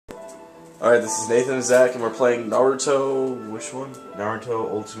Alright, this is Nathan and Zach, and we're playing Naruto. Which one? Naruto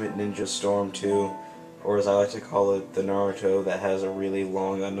Ultimate Ninja Storm 2, or as I like to call it, the Naruto that has a really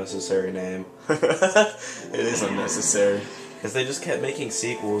long, unnecessary name. It is unnecessary. Because they just kept making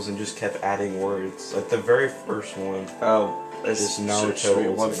sequels and just kept adding words. Like the very first one. Oh, it's just Naruto. Should we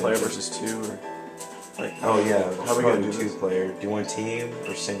one Ultimate player Ninja. versus two? Or like, Oh yeah, how are we gonna do this? 2-player. Do you want team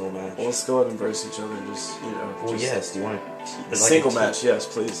or single match? Well, let's go ahead and embrace each other and just, you know. Well, just yes. Do you want a single match? Yes,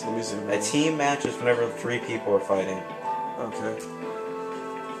 please. Let me zoom in. A team match is whenever 3 people are fighting. Okay.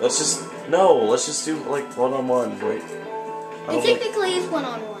 Let's just do like one-on-one. Wait. It technically is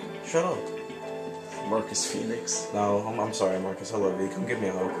one-on-one. Shut up. Marcus Phoenix. No, I'm sorry, Marcus. I love you. Come give me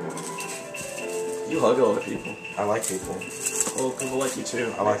a hug. You hug a lot of people. I like people. Well, people like you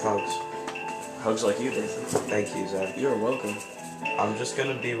too. I like hugs. Hugs like you, Nathan. Thank you, Zach. You're welcome. I'm just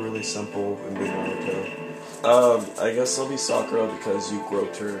gonna be really simple and be Naruto. I guess I'll be Sakura because you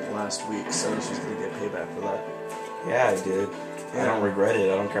groped her last week, so she's gonna get payback for that. Yeah, I did. Yeah. I don't regret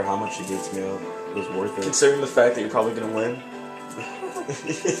it. I don't care how much she beats me up. It was worth it. Considering the fact that you're probably gonna win.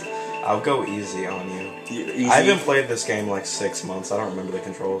 I'll go easy on you. Easy. I haven't played this game like 6 months. I don't remember the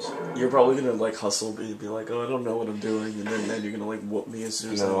controls. You're probably gonna like hustle me and be like, oh, I don't know what I'm doing, and then you're gonna like whoop me as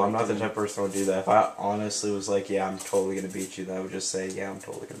soon as No, I I'm not the type of person who would do that. If I honestly was like, yeah, I'm totally gonna beat you, then I would just say, yeah, I'm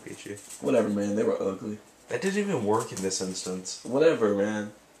totally gonna beat you. Whatever, man. They were ugly. That didn't even work in this instance. Whatever,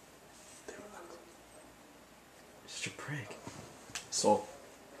 man. They were ugly. Such a prick. So,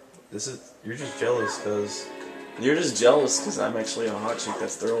 You're just jealous because... you're just jealous because I'm actually a hot chick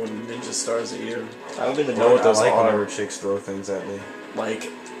that's throwing ninja stars at you. I don't even know what those I like are. whenever chicks throw things at me. Like,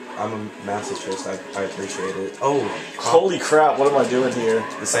 I'm a masochist. I appreciate it. Oh, holy crap! What am I doing here?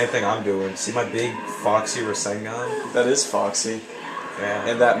 the same thing I'm doing. See my big Foxy Rasengan? That is foxy, Yeah.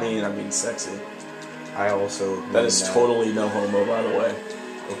 and that I mean sexy. I also... That is totally no homo, by the way.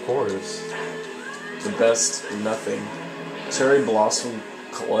 Of course. The best nothing. Cherry blossom.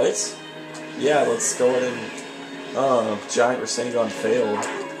 What? Yeah, let's go ahead and. Giant Rasengan failed.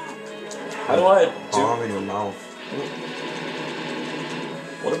 How do I do? Palm in your mouth.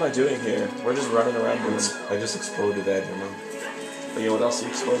 What am I doing here? We're just running around doing. I just exploded that in your mouth. But you know what else you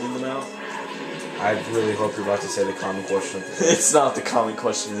exploded in the mouth? I really hope you're about to say the common question of the day. It's not the common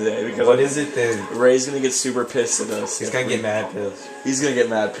question today because What is it then? Ray's gonna get super pissed at us. He's gonna get mad pissed. He's gonna get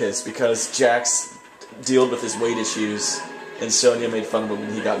mad pissed because Jax dealt with his weight issues, and Sonya made fun of him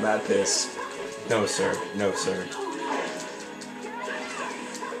when he got mad pissed. No, sir. No, sir.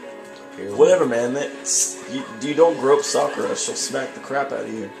 Whatever, man. You don't grope Sakura. She'll smack the crap out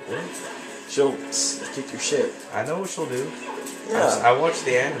of you. What? She'll kick your shit. I know what she'll do. Yeah. I watched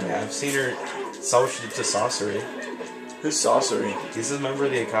the anime. I've seen her. Saw what she did to Sasori. Who's Sorcery? He's a member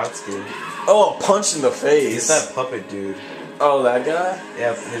of the Akatsuki. Oh, a punch in the face. He's that puppet dude. Oh, that guy?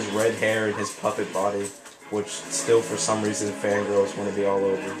 Yeah, his red hair and his puppet body, which still for some reason fangirls want to be all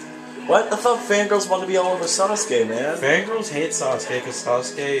over. What? I thought fangirls want to be all over Sasuke, man. Fangirls hate Sasuke because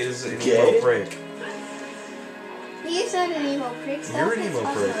Sasuke is an Gay? emo prick. He's not an emo prick. You're an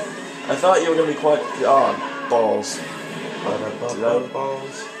emo prick. I thought you were gonna be quite balls.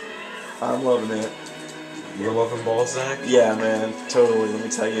 Balls. I'm loving it. You're loving balls, Zach? Yeah, man, totally. Let me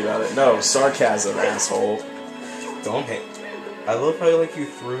tell you about it. No, sarcasm, asshole. Don't hate. I love how like you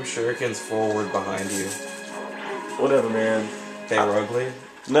threw shurikens forward behind you. Whatever, man. They were ugly.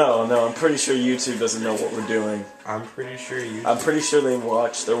 No, I'm pretty sure YouTube doesn't know what we're doing. I'm pretty sure you. I'm pretty sure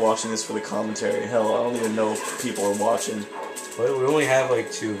they're watching this for the commentary. Hell, I don't even know if people are watching. But we only have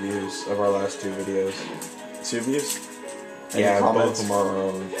like 2 views of our last 2 videos. 2 views? Any Yeah, comments? both of them are our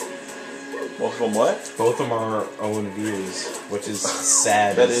own. Both of them what? Both of them are our own views, which is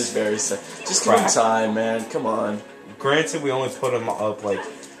sad. That is very sad. Just give them time, man. Come on. Granted, we only put them up like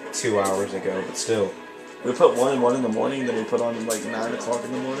 2 hours ago, but still. We put one in the morning, then we put on like 9 o'clock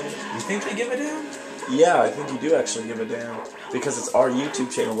in the morning. You think they give a damn? Yeah, I think you do actually give a damn. Because it's our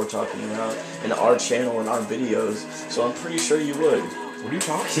YouTube channel we're talking about, and our channel and our videos, so I'm pretty sure you would. What are you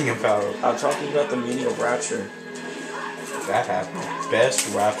talking about? I'm talking about the meaning of rapture. That happened.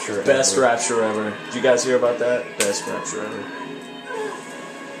 Best rapture Best ever. rapture ever. Did you guys hear about that? Best rapture ever.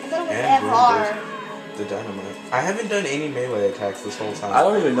 I thought it was And FR. the dynamite. I haven't done any melee attacks this whole time. I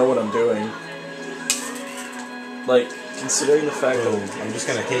don't even know what I'm doing. Like, considering the fact Boom. that I'm just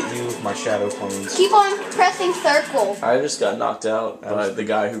gonna hit you with my shadow clones. Keep on pressing circle. I just got knocked out by the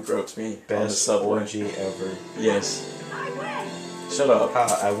guy who groped me on the Best subway. orgy ever. Yes. Shut up.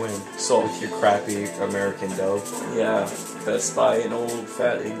 Ha, I win. So, With your crappy American dub. yeah, that's by an old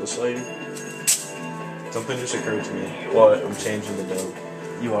fat English lady. Something just occurred to me. What? I'm changing the dub.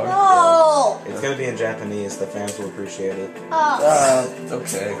 You are? No. It's gonna be in Japanese. The fans will appreciate it. Oh.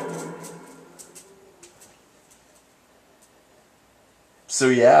 Okay. So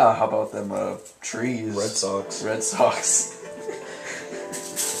yeah, how about them trees? Red Sox. Red Sox.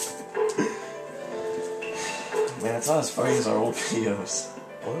 Man, it's not as funny as our old videos.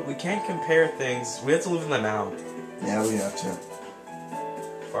 Well, we can't compare things. We have to live in the now. Yeah, we have to.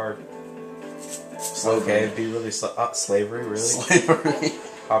 Fart. Slavery. Okay, it'd be really slavery, really. Slavery.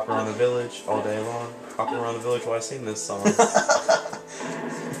 Hop around the village all day long. Hop around the village while I sing this song.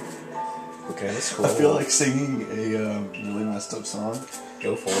 Okay, that's cool. I feel like singing a really messed up song.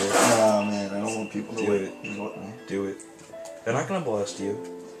 Go for it. Nah, man, I don't want people to Do wait. it. What me? Do it. They're not gonna blast you.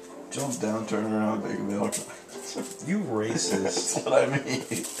 Jump down, turn around, big milk. You racist. That's what I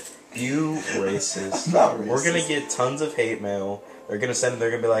mean. You racist. I'm not racist. We're gonna get tons of hate mail. They're gonna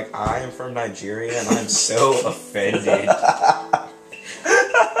they're gonna be like, I am from Nigeria and I'm so offended.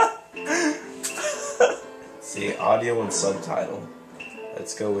 See, audio and subtitle.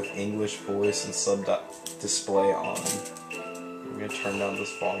 Let's go with English voice and display on. We're gonna turn down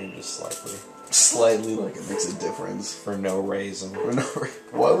this volume just slightly. Slightly, like it makes a difference. For no reason.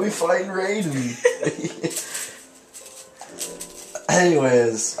 Why are we fighting Raiden?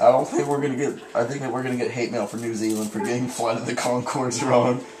 Anyways, I think that we're gonna get hate mail from New Zealand for getting Flight of the Conchords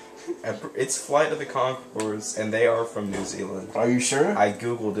wrong. It's Flight of the Conchords, and they are from New Zealand. Are you sure? I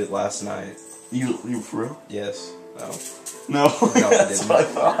googled it last night. You for real? Yes. No. No, that's what I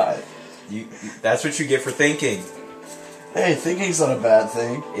thought. That's what you get for thinking. Hey, thinking's not a bad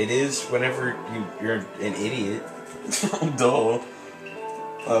thing. It is whenever you're an idiot. Duh.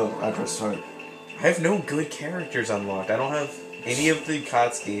 Oh, I pressed start. I have no good characters unlocked. I don't have any of the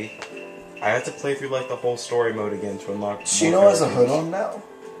Katsuki. I have to play through like the whole story mode again to unlock. Shino has a hood on now?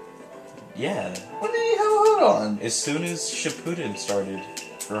 Yeah. When did he have a hood on? As soon as Shippuden started,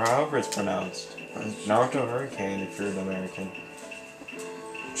 or however it's pronounced. Naruto Hurricane, if you're an American.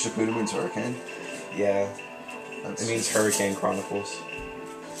 Shippuden means hurricane? Yeah. It means Hurricane Chronicles.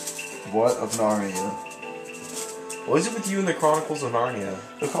 What of Narnia? What is it with you and the Chronicles of Narnia?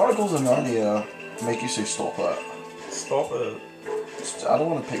 The Chronicles of Narnia make you say stop that. Stop it. I don't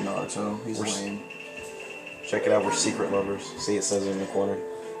want to pick Naruto. He's We're lame. Check it out, we're secret lovers. See, it says it in the corner.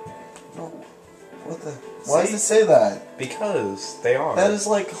 No. What the? Why does it say that? Because they are. That is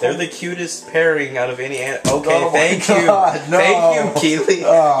like... They're the cutest pairing out of any Okay, Oh my thank you. God, no. Thank you, Keely. You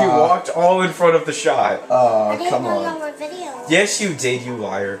walked all in front of the shot. I didn't come know on. you were video. Yes, you did, you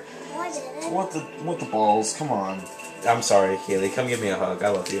liar. No, I didn't. What the balls? Come on. I'm sorry, Keely. Come give me a hug. I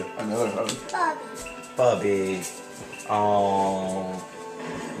love you. Another hug. Bobby. Bubby. Oh.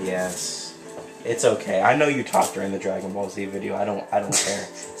 Yes. It's okay. I know you talked during the Dragon Ball Z video. I don't care.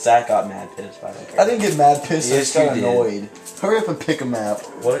 Zach got mad pissed, but I don't care. I didn't get mad pissed. I Yes, just got you did. annoyed. Hurry up and pick a map.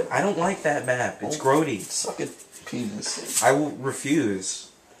 What? I don't like that map. It's grody. Suck a penis. I will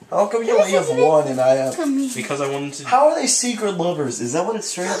refuse. How come you only have one and I have... Come here. Because I wanted to... How are they secret lovers? Is that what it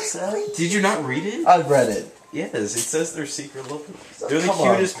straight up said? Did you not read it? I read it. Yes, it says they're secret lovers. They're the Come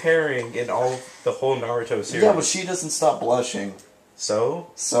on. cutest pairing in the whole Naruto series. Yeah, but she doesn't stop blushing. So?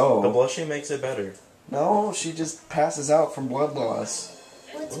 The So... blushing makes it better. No, she just passes out from blood loss.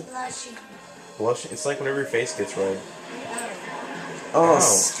 What's blushing? Blushing, it's like whenever your face gets red. Oh,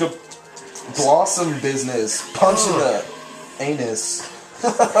 Ow. Blossom business. Punch in the anus.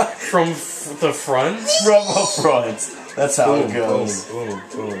 From the front? From the front. That's how it goes. Boom,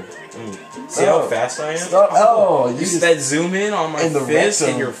 boom, boom. See how fast I am? Stop. Oh, you Just just... that zoom in on my In the fist, in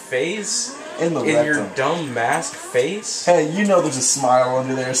rectum. your face, In the in your rectum. dumb mask face. Hey, you know there's a smile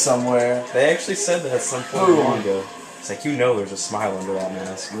under there somewhere. They actually said that at some point Ooh. long ago. It's like, you know there's a smile under that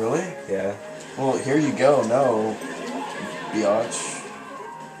mask. Really? Yeah. Well, here you go. No. Biatch.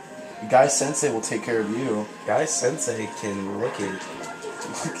 Guy Sensei will take care of you. Guy Sensei can lick it.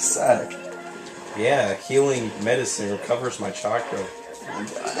 Like a sack. Yeah, healing medicine recovers my chakra.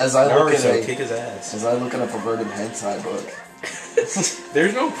 As I look at Naruto, kick his ass. as I look at a perverted hentai book.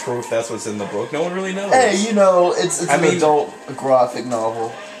 There's no proof that's what's in the book. No one really knows. Hey, you know, it's I an mean- adult graphic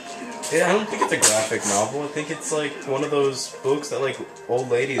novel. Yeah, I don't think it's a graphic novel. I think it's like one of those books that like old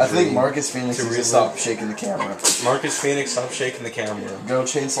ladies I think read. Marcus Phoenix to needs to relive- stop shaking the camera. Marcus Phoenix, stop shaking the camera. Go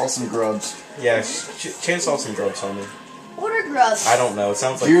chainsaw some grubs. Yeah, chainsaw some grubs, homie. What are grubs? I don't know. It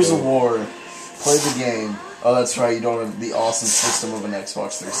sounds like Gears the- of War. Play the game. Oh, that's right. You don't have the awesome system of an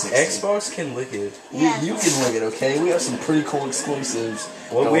Xbox 360. Xbox can lick it. Yeah. You can look it, okay? We have some pretty cool exclusives.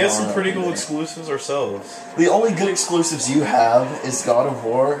 Well, we going have some on pretty over cool there. exclusives ourselves. The only good exclusives you have is God of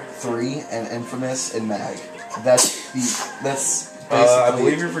War 3 and Infamous and Mag. That's basically. I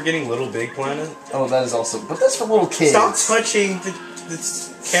believe you're forgetting Little Big Planet. Oh, that is also. But that's for little kids. Stop touching the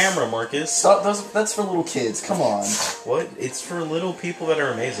It's camera, Marcus. Stop. That's for little kids. Come on. What? It's for little people that are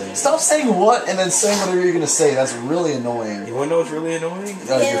amazing. Stop saying what and then saying whatever you're gonna say. That's really annoying. You wanna know what's really annoying?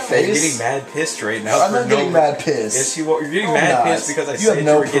 Your Yeah. You're face. getting mad pissed right now. I'm not getting mad pissed. Yes, you are. You're getting No, mad I'm not. pissed because I You said have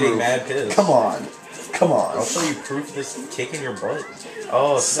no you were getting proof. mad pissed. Come on. Come on. I'll show you proof of this kick in your butt.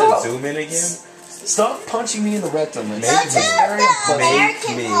 Oh, Stop. zoom in again? Stop punching me in the rectum. Make Let's me. do very the unpleasant.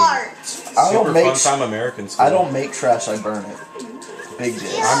 American me. part. I don't Super make. fun time American school. I don't make trash. I burn it. Big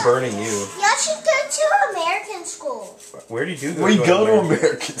deal. I'm burning you. Y'all should go to American school. Where did you go? We to go to America?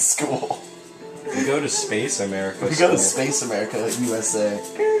 American school. We go to Space America. We go to school. Space America, USA.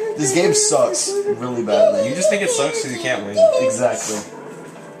 This game sucks really badly. You just think it sucks because you can't win. Exactly.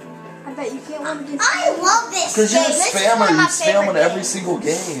 I bet you can't win against I love this Because game. you're a This is one spammer. of You my spam favorite on every games. single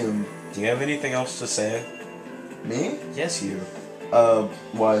game. Do you have anything else to say? Me? Yes, you.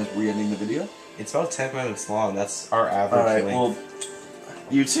 Why are we ending the video? It's about 10 minutes long. That's our average Alright, length. well,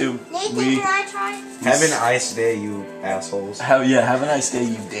 YouTube, Nathan, we can I try? Have an ice day, you assholes. have a nice day,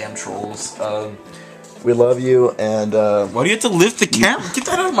 you damn trolls. We love you, and Why do you have to lift the camera? Get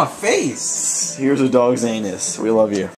that out of my face. here's a dog's anus. We love you.